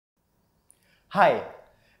Hi,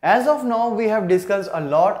 as of now we have discussed a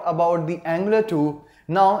lot about the Angular 2.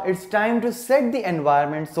 Now it's time to set the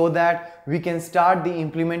environment so that we can start the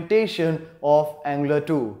implementation of Angular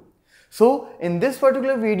 2. So in this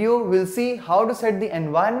particular video we'll see how to set the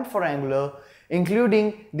environment for Angular,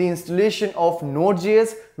 including the installation of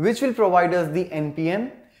Node.js, which will provide us the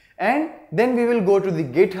npm, and then we will go to the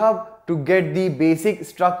GitHub to get the basic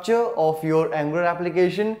structure of your Angular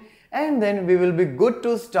application, and then we will be good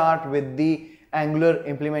to start with the Angular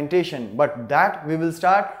implementation, but that we will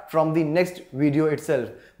start from the next video itself.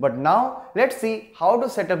 But now let's see how to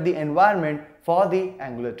set up the environment for the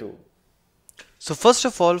Angular 2. So first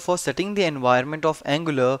of all, for setting the environment of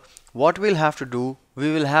Angular, what we'll have to do,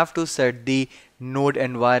 we will have to set the node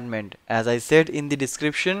environment. As I said in the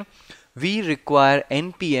description, we require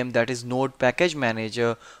npm, that is node package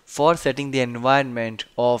manager, for setting the environment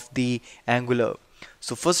of the Angular.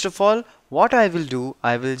 So first of all, what I will do,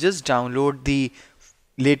 I will just download the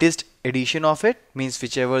latest edition of it, means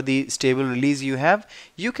whichever the stable release you have,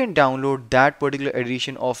 you can download that particular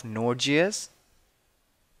edition of Node.js.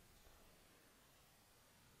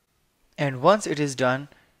 And once it is done,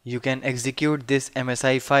 you can execute this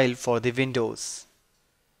MSI file for the Windows.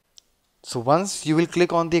 So once you will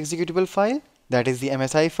click on the executable file, that is the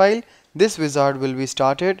MSI file, this wizard will be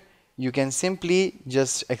started. You can simply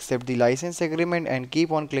just accept the license agreement and keep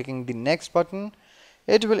on clicking the next button.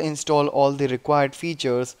 It will install all the required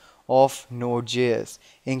features of Node.js,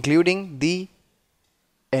 including the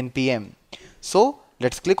npm. So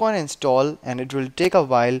let's click on install, and it will take a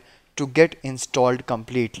while to get installed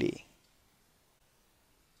completely.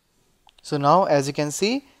 So now, as you can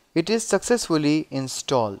see, it is successfully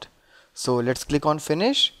installed. So let's click on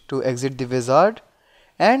finish to exit the wizard.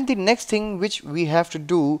 And the next thing which we have to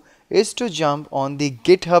do is to jump on the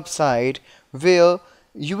GitHub site where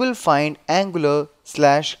you will find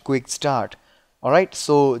Angular/quick start. Alright,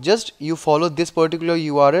 so just you follow this particular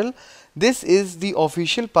URL. This is the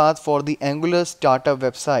official path for the Angular startup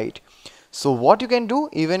website. So what you can do,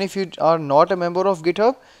 even if you are not a member of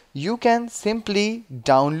GitHub, you can simply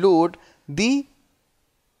download the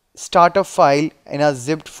startup file in a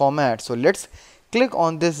zipped format. So let's click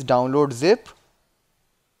on this download zip,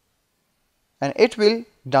 and it will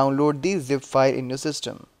download the zip file in your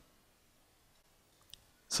system.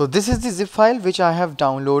 So this is the zip file which I have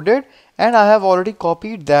downloaded, and I have already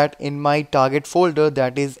copied that in my target folder,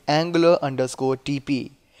 that is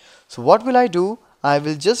Angular_TP. So what will I do? I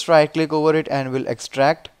will just right click over it and will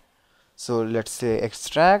extract. So let's say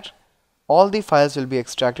extract. All the files will be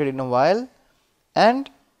extracted in a while,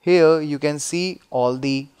 and here you can see all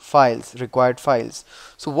the files, required files.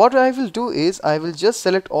 So what I will do is I will just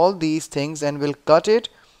select all these things and will cut it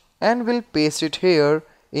and will paste it here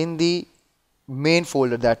in the main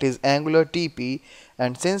folder, that is Angular_TP.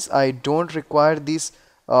 And since I don't require this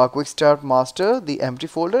quick start master, the empty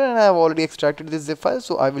folder, and I have already extracted this zip file,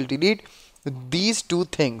 so I will delete these two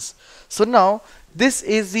things. So now this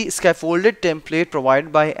is the scaffolded template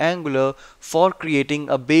provided by Angular for creating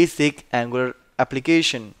a basic Angular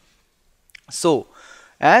application. So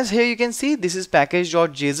as here you can see, this is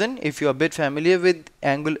package.json. If you are a bit familiar with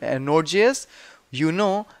Angular Node.js, you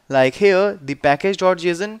know, like here the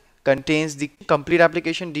package.json contains the complete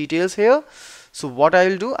application details here. So what I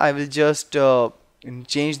will do, I will just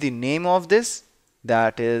change the name of this,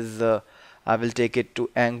 that is I will take it to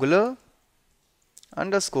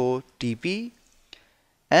Angular_TP,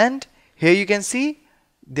 and here you can see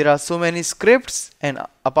there are so many scripts, and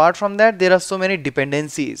apart from that there are so many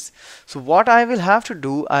dependencies. So what I will have to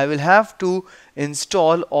do, I will have to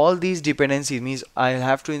install all these dependencies, means I will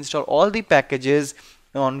have to install all the packages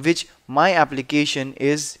on which my application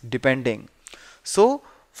is depending. So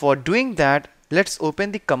for doing that, let's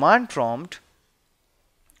open the command prompt,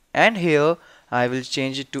 and here I will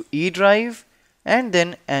change it to E drive and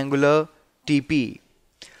then Angular_TP.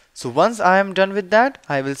 So once I am done with that,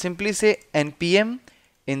 I will simply say npm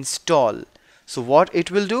install. So what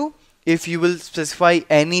it will do, if you will specify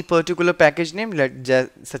any particular package name,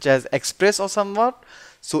 such as Express or somewhat,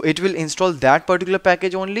 so it will install that particular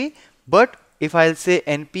package only. But if I'll say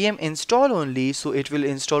npm install only, so it will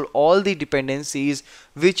install all the dependencies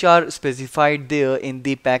which are specified there in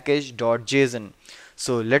the package.json.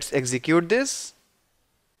 So let's execute this.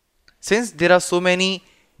 Since there are so many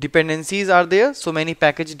dependencies are there, so many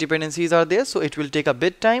package dependencies are there, so it will take a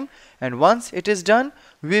bit time, and once it is done,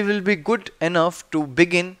 we will be good enough to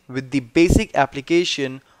begin with the basic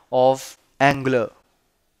application of Angular.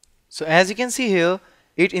 So as you can see here,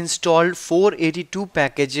 it installed 482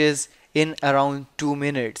 packages in around 2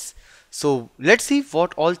 minutes. So let's see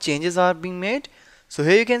what all changes are being made. So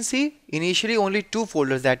here you can see initially only two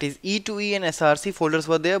folders, that is E2E and SRC folders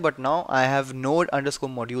were there, but now I have node underscore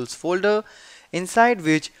modules folder, inside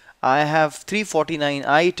which I have 349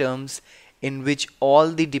 items in which all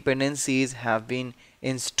the dependencies have been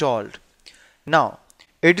installed. Now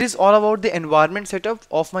it is all about the environment setup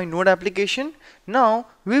of my node application. Now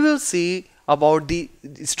we will see about the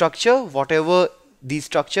structure. Whatever the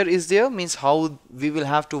structure is there means how we will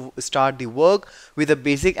have to start the work with a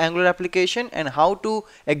basic Angular application and how to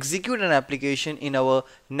execute an application in our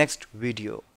next video.